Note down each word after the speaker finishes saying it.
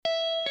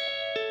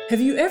Have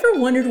you ever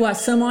wondered why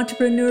some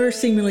entrepreneurs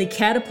seemingly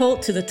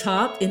catapult to the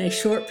top in a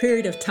short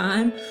period of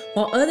time,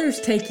 while others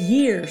take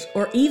years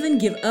or even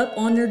give up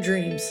on their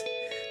dreams?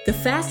 The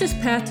fastest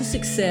path to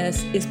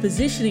success is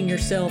positioning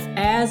yourself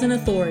as an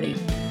authority.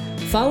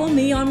 Follow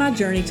me on my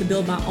journey to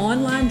build my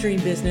online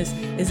dream business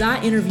as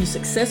I interview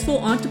successful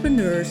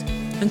entrepreneurs,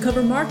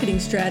 uncover marketing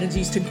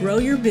strategies to grow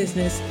your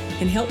business,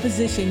 and help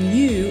position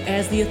you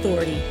as the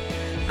authority.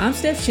 I'm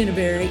Steph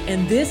Chinneberry,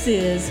 and this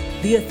is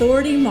the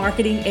Authority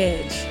Marketing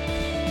Edge.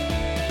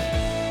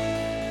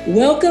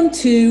 Welcome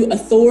to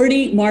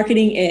Authority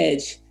Marketing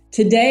Edge.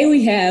 Today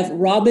we have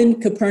Robin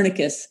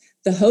Copernicus,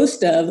 the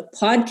host of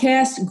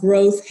Podcast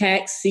Growth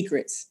Hack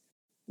Secrets.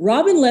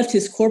 Robin left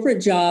his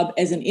corporate job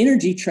as an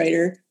energy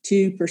trader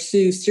to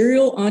pursue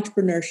serial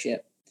entrepreneurship.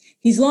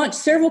 He's launched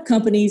several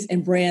companies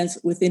and brands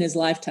within his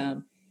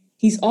lifetime.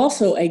 He's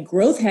also a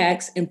growth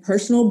hacks and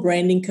personal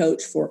branding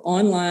coach for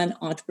online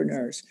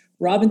entrepreneurs.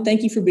 Robin,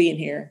 thank you for being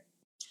here.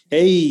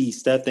 Hey,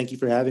 Steph, thank you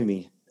for having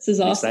me. This is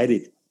awesome. I'm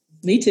excited.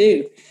 Me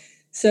too.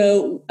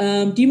 So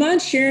do you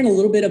mind sharing a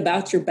little bit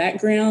about your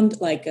background,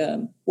 like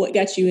what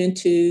got you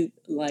into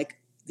like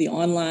the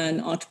online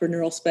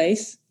entrepreneurial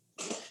space?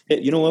 Hey,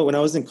 you know what? When I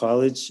was in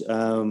college,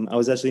 I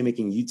was actually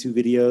making YouTube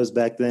videos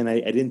back then. I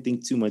didn't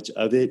think too much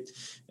of it.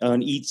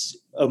 On each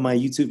of my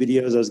YouTube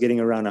videos, I was getting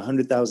around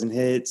 100,000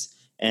 hits.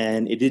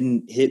 And it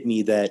didn't hit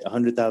me that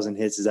 100,000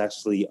 hits is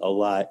actually a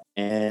lot.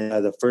 And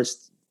this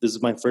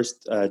is my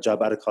first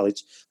job out of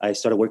college. I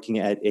started working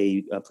at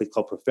a place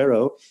called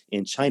Profero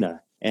in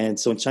China. And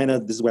so in China,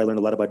 this is where I learned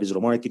a lot about digital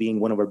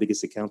marketing. One of our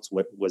biggest accounts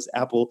was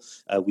Apple.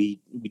 We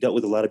dealt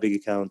with a lot of big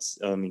accounts,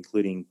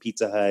 including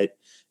Pizza Hut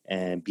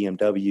and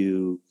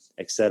BMW,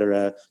 et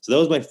cetera. So that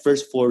was my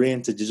first foray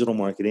into digital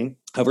marketing.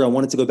 However, I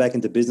wanted to go back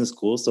into business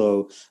school.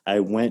 So I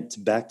went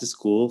back to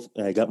school.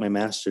 I got my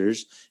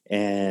master's,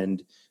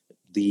 and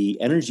the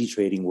energy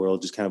trading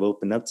world just kind of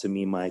opened up to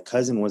me. My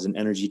cousin was an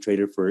energy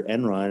trader for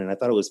Enron, and I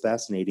thought it was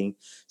fascinating.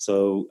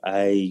 So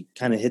I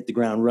kind of hit the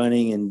ground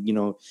running and,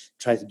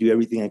 tried to do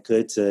everything I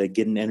could to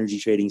get an energy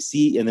trading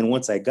seat. And then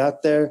once I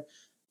got there,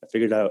 I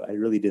figured out I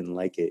really didn't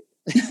like it.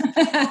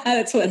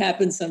 That's what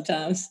happens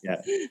sometimes.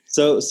 Yeah.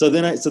 So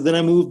then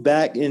I moved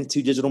back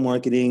into digital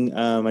marketing.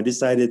 I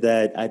decided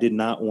that I did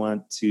not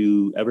want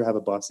to ever have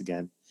a boss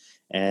again.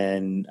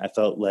 And I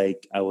felt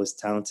like I was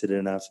talented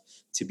enough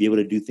to be able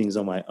to do things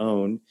on my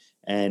own.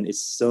 And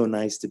it's so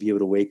nice to be able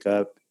to wake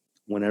up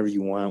whenever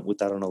you want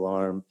without an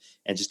alarm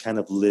and just kind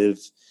of live,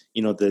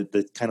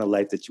 the kind of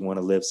life that you want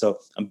to live. So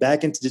I'm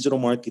back into digital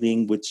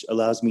marketing, which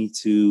allows me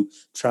to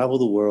travel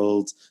the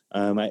world.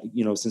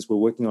 Since we're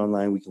working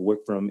online, we can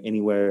work from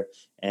anywhere.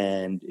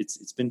 And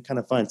it's been kind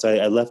of fun. So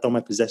I left all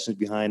my possessions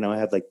behind. Now I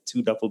have like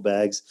 2 duffel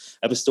bags.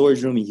 I have a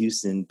storage room in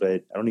Houston,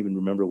 but I don't even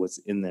remember what's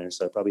in there.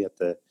 So I probably have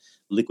to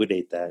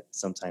liquidate that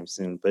sometime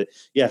soon. But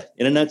yeah,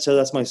 in a nutshell,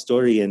 that's my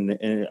story. And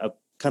I've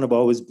kind of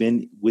always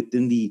been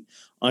within the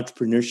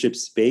entrepreneurship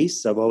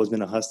space. I've always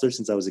been a hustler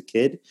since I was a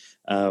kid.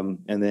 And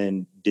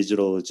then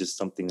digital is just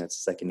something that's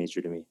second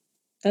nature to me.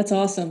 That's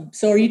awesome.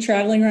 So are you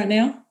traveling right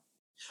now?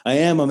 I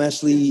am. I'm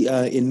actually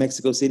in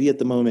Mexico City at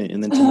the moment.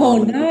 And then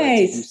tomorrow I'm nice. Go back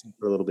to Houston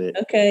for a little bit.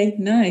 Okay,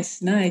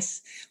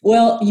 nice.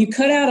 Well, you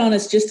cut out on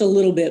us just a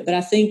little bit, but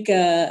I think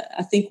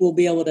we'll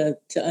be able to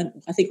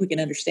I think we can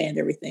understand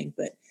everything.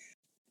 But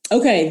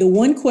okay, the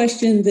one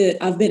question that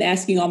I've been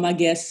asking all my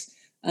guests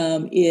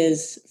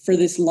is for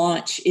this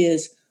launch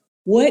is,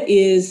 what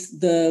is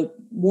the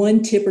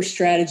one tip or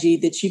strategy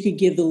that you could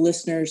give the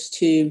listeners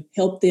to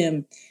help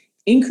them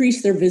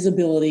increase their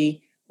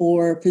visibility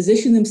or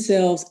position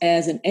themselves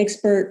as an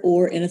expert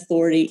or an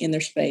authority in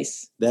their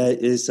space? That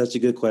is such a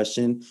good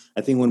question.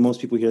 I think when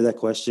most people hear that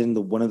question,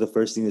 one of the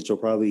first things that you'll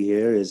probably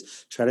hear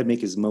is try to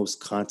make as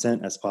most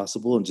content as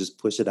possible and just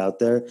push it out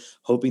there,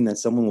 hoping that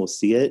someone will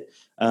see it.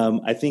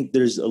 I think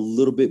there's a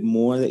little bit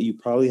more that you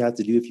probably have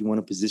to do if you want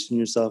to position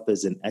yourself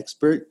as an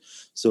expert.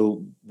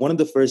 So one of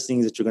the first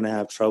things that you're going to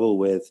have trouble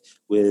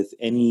with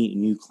any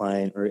new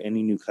client or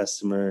any new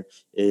customer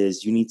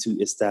is you need to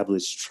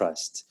establish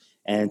trust.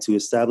 And to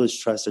establish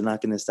trust, they're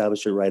not going to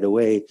establish it right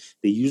away.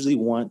 They usually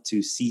want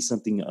to see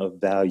something of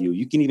value.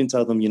 You can even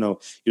tell them, you're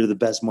the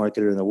best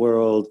marketer in the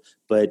world,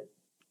 but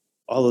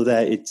all of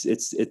that,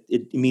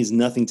 it means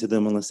nothing to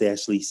them unless they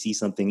actually see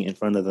something in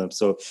front of them.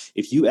 So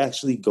if you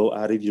actually go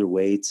out of your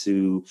way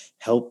to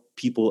help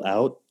people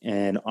out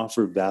and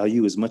offer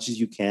value as much as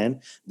you can,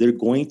 they're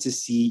going to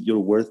see your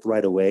worth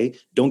right away.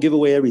 Don't give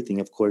away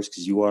everything, of course,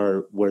 because you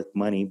are worth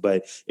money.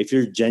 But if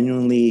you're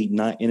genuinely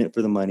not in it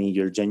for the money,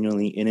 you're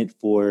genuinely in it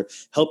for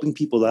helping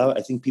people out,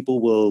 I think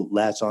people will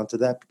latch onto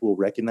that. People will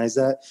recognize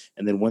that.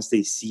 And then once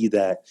they see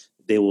that,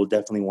 they will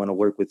definitely want to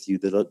work with you.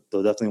 They'll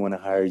definitely want to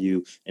hire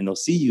you, and they'll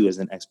see you as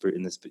an expert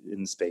in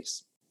the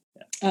space.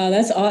 Yeah.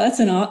 That's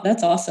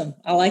awesome.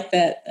 I like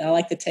that. I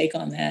like the take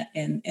on that,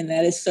 and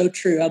that is so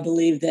true. I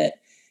believe that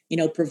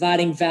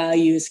providing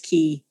value is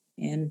key,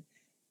 and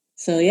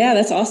so yeah,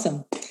 that's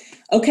awesome.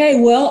 Okay,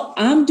 well,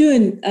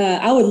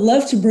 I would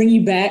love to bring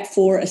you back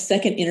for a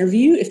second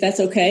interview if that's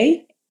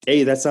okay.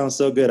 Hey, that sounds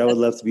so good. I would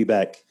love to be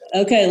back.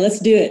 Okay, let's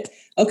do it.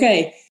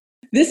 Okay.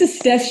 This is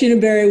Steph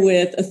Shinneberry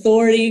with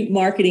Authority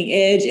Marketing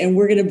Edge, and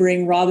we're going to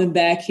bring Robin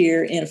back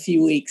here in a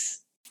few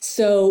weeks.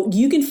 So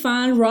you can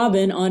find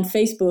Robin on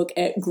Facebook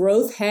at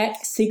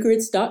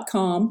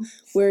growthhacksecrets.com,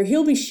 where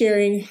he'll be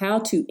sharing how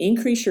to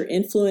increase your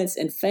influence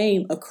and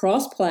fame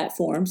across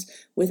platforms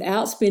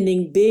without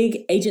spending big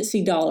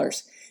agency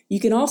dollars. You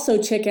can also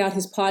check out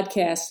his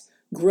podcast,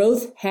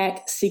 Growth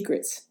Hack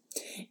Secrets.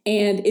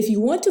 And if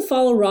you want to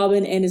follow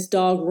Robin and his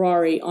dog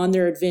Rari on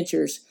their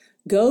adventures,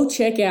 go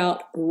check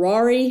out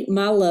Rari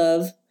My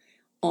Love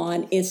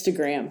on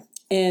Instagram.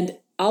 And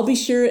I'll be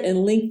sure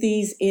and link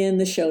these in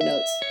the show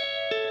notes.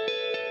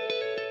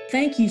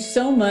 Thank you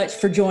so much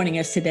for joining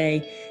us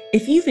today.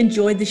 If you've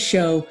enjoyed the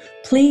show,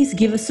 please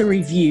give us a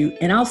review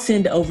and I'll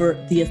send over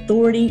the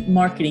Authority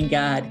Marketing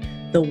Guide,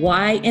 the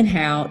why and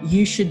how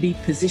you should be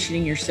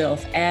positioning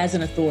yourself as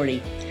an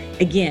authority.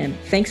 Again,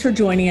 thanks for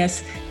joining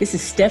us. This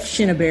is Steph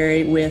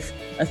Shinneberry with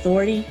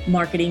Authority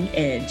Marketing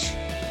Edge.